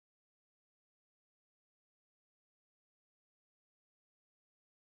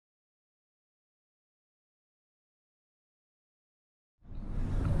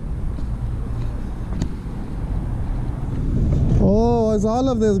Oh, it's all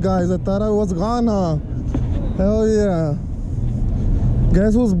of these guys. I thought I was gone, huh? Hell yeah.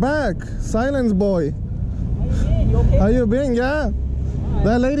 Guess who's back? Silence Boy. You okay? How you been? Yeah?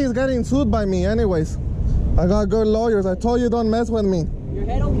 That lady's getting sued by me anyways. I got good lawyers. I told you don't mess with me. Your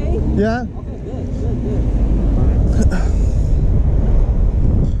head okay? Yeah? Okay, good.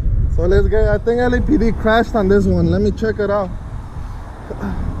 So let's get, I think LAPD crashed on this one. Let me check it out.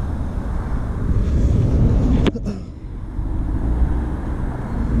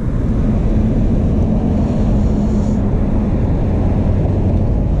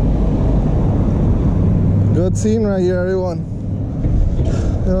 Good scene right here, everyone.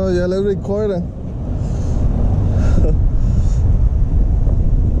 Oh yeah, let's record it.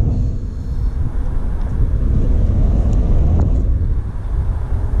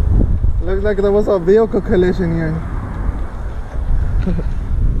 Looks like there was a vehicle collision here.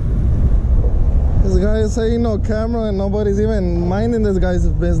 This guy is saying no camera and nobody's even minding this guy's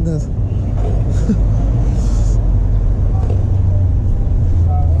business.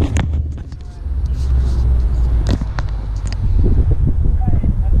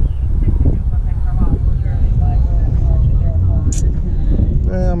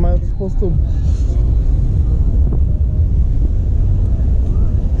 Am I supposed to?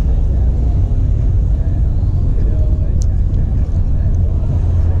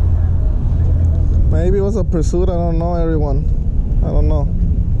 Maybe it was a pursuit, I don't know, everyone. I don't know.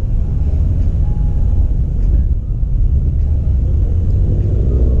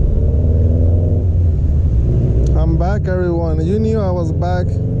 I'm back, everyone. You knew I was back.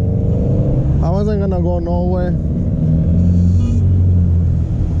 I wasn't gonna go nowhere.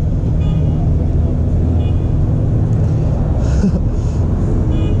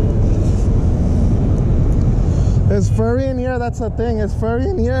 Is furry in here? That's the thing. Is furry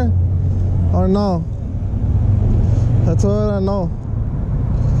in here or no? That's all I know.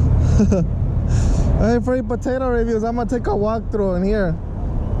 Hey, Furry Potato Reviews. I'm gonna take a walk through in here.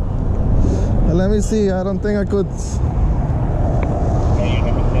 Let me see. I don't think I could.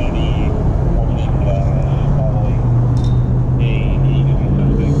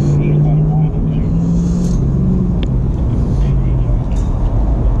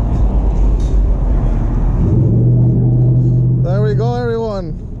 There we go,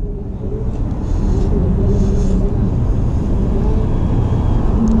 everyone.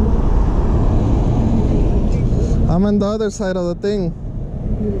 I'm on the other side of the thing.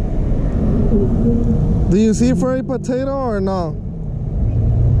 Do you see Furry Potato or no?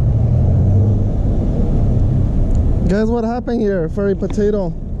 Guess what happened here, Furry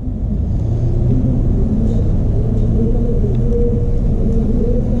Potato?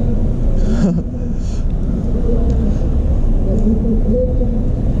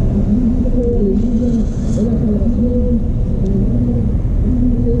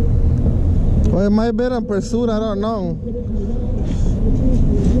 Well, it might have been a pursuit, I don't know.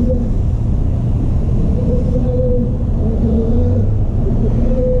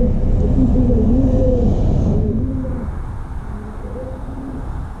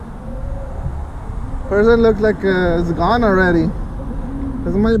 Person looks like it's gone already.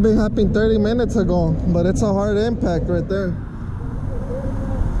 This might have been happening 30 minutes ago, but it's a hard impact right there.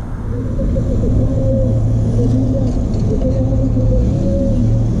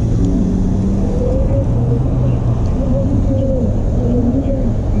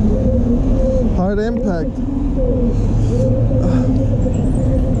 Hard impact.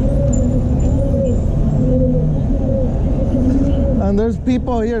 And there's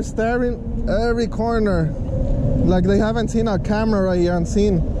people here staring every corner like they haven't seen a camera right here on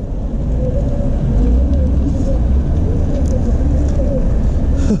scene.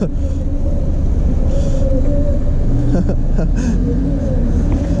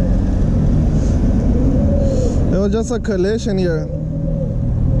 It was just a collision here.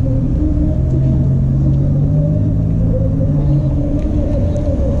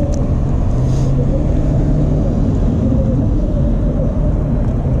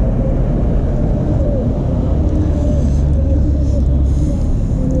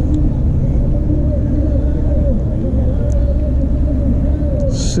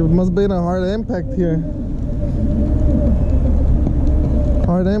 It must be a hard impact here.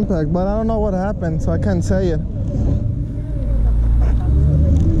 Hard impact, but I don't know what happened, so I can't say it.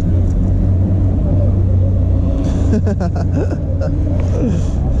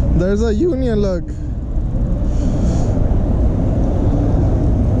 There's a union, look.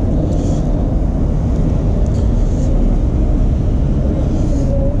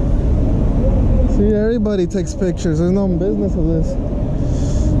 See, everybody takes pictures. There's no business of this.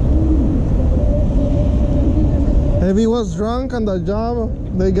 If he was drunk on the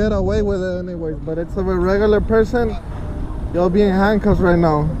job, they get away with it anyways. But it's a regular person, you'll be in handcuffs right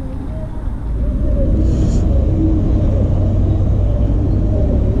now.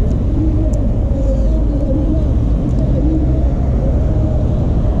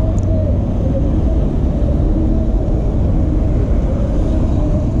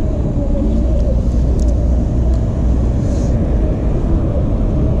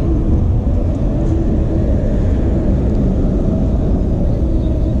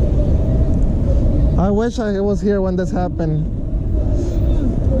 I wish I was here when this happened.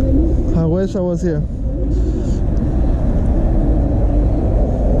 I wish I was here.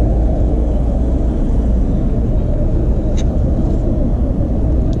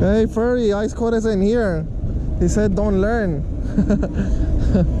 Hey Furry, Ice Cold isn't here. He said don't learn.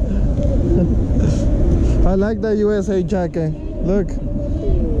 I like that USA jacket. Look.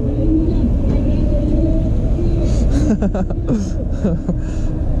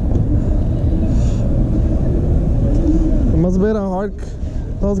 It must be a hard.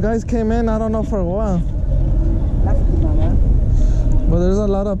 Those guys came in, I don't know for a while. But there's a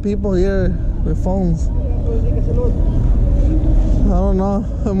lot of people here with phones. I don't know.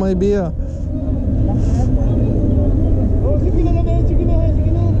 It might be a.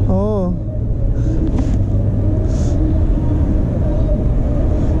 Oh.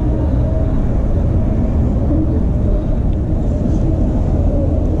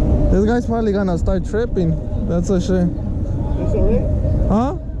 This guy's probably gonna start tripping. That's a shame. I'm sorry.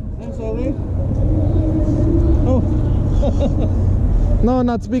 Huh? I'm sorry. Oh. No,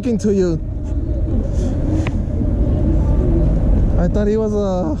 not speaking to you. I thought he was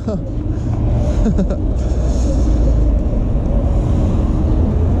a.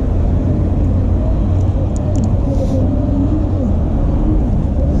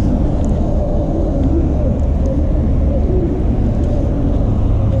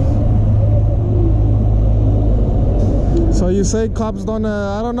 So you say cops don't,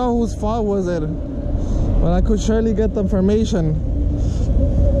 I don't know whose fault was it, but I could surely get the information.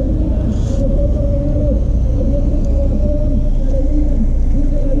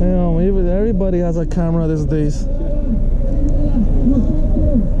 Damn, even everybody has a camera these days.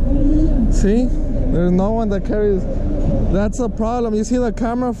 See? There's no one that carries. That's a problem. You see the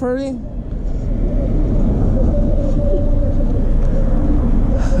camera, Furry?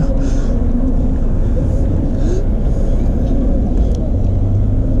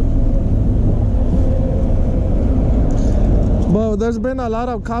 But there's been a lot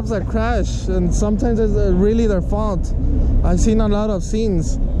of cops that crash, and sometimes it's really their fault. I've seen a lot of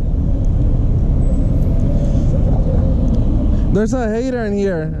scenes. There's a hater in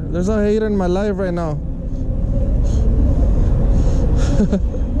here. There's a hater in my life right now.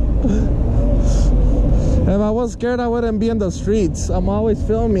 If I was scared, I wouldn't be in the streets. I'm always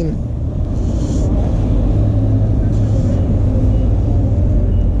filming.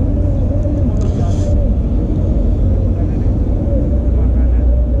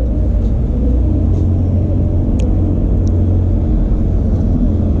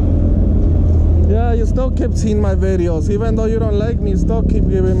 You still keep seeing my videos. Even though you don't like me, you still keep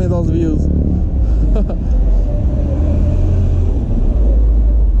giving me those views.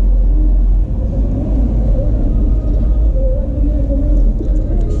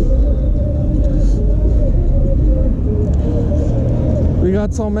 We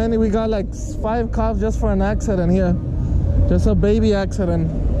got so many. We got like 5 cops just for an accident here. Just a baby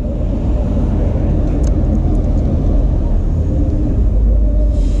accident.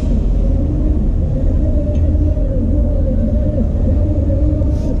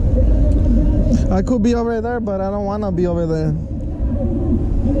 I could be over there, but I don't want to be over there.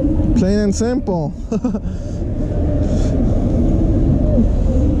 Plain and simple.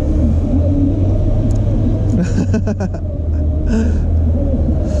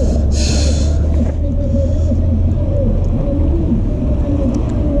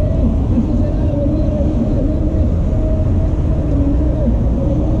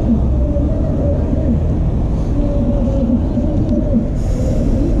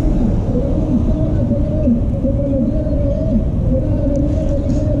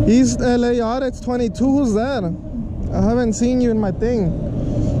 East LA Audits 22, who's that? I haven't seen you in my thing.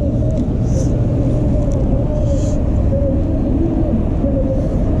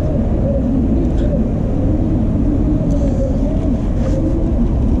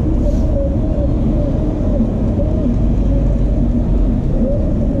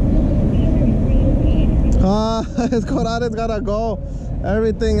 His Corrales gotta go.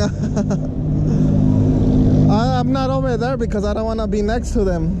 Everything. I'm not over there because I don't want to be next to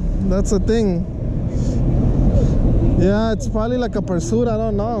them. That's the thing. Yeah, it's probably like a pursuit, I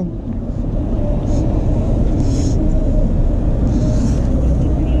don't know.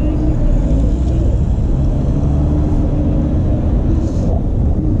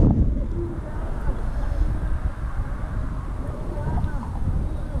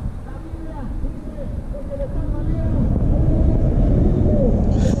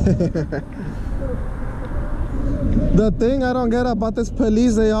 The thing I don't get about this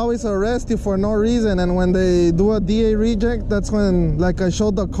police, they always arrest you for no reason, and when they do a DA reject, that's when, like I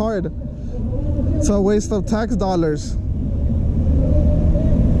showed the card, it's a waste of tax dollars.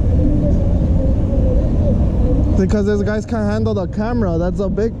 Because these guys can't handle the camera. That's a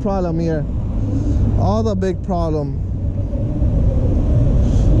big problem here. All the big problem.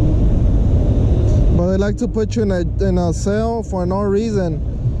 But they like to put you in a cell for no reason.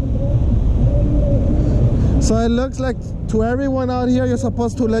 So it looks like to everyone out here, you're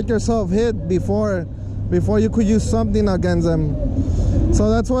supposed to let yourself hit before you could use something against them.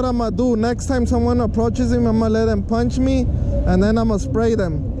 So that's what I'm gonna do. Next time someone approaches him, I'm gonna let them punch me, and then I'm gonna spray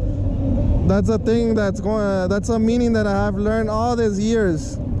them. That's a thing that's a meaning that I have learned all these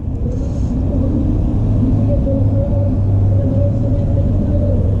years.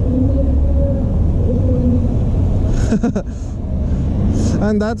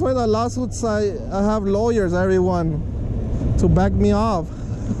 And that's why the lawsuits, I have lawyers, everyone, to back me off.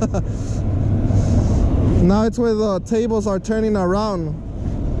 Now it's where the tables are turning around.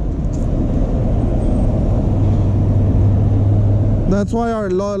 That's why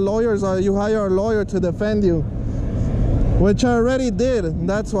our lawyers are, you hire a lawyer to defend you, which I already did.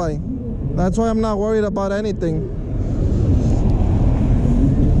 That's why I'm not worried about anything.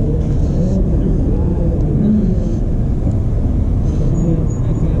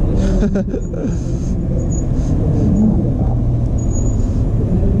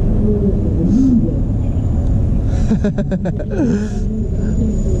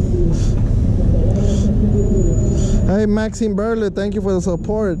 Hey, Maxine Burley, thank you for the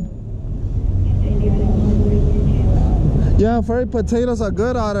support. Yeah, Furry Potato's a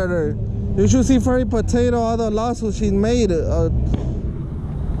good auditor. You should see Furry Potato, all the lawsuits she's made, and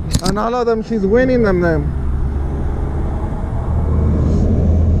all of them she's winning them.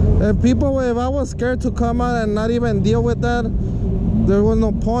 If I was scared to come out and not even deal with that, there was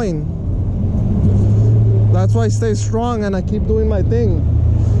no point. That's why I stay strong and I keep doing my thing.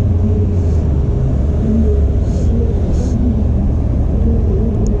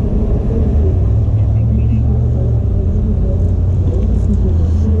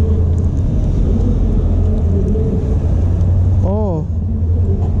 Oh,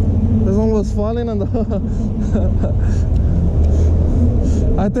 this one was falling on the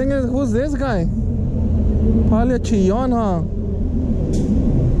I think who's this guy? Probably a chillon, huh?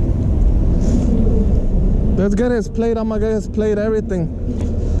 Let's get his plate. I'm gonna get his plate, everything.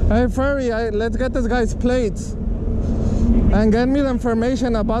 Hey, Furry, let's get this guy's plates and get me the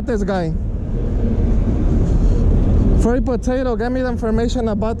information about this guy. Furry Potato, get me the information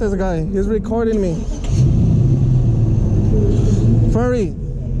about this guy. He's recording me. Furry.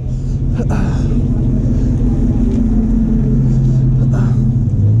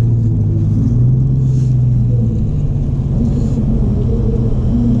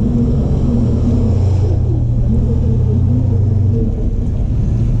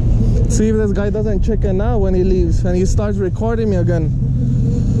 See if this guy doesn't chicken out when he leaves and he starts recording me again.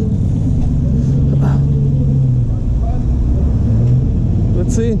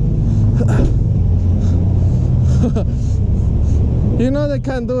 Let's see. You know they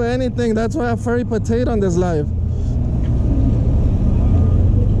can't do anything. That's why I have Furry Potato on this live.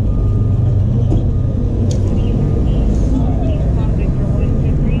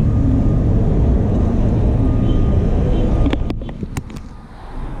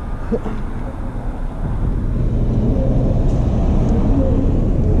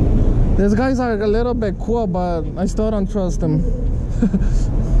 These guys are a little bit cool, but I still don't trust them.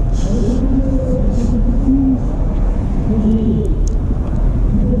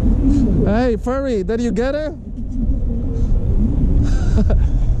 Hey, Furry, did you get it?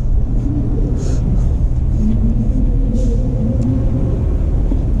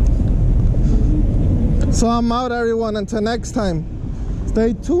 So I'm out, everyone. Until next time,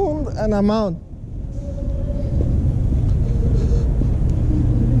 stay tuned, and I'm out.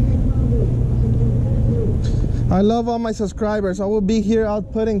 I love all my subscribers. I will be here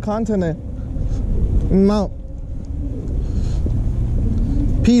out putting content. I'm out.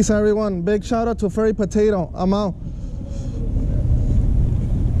 Peace, everyone. Big shout out to Furry Potato. I'm out.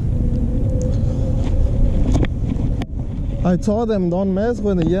 I told them don't mess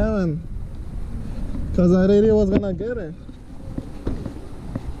with it, yeah, and Cause that idiot was gonna get it.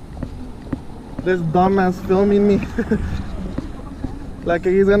 This dumbass filming me. Like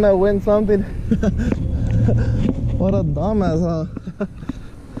he's gonna win something. What a dumbass,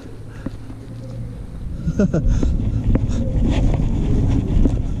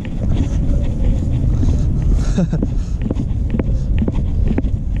 huh?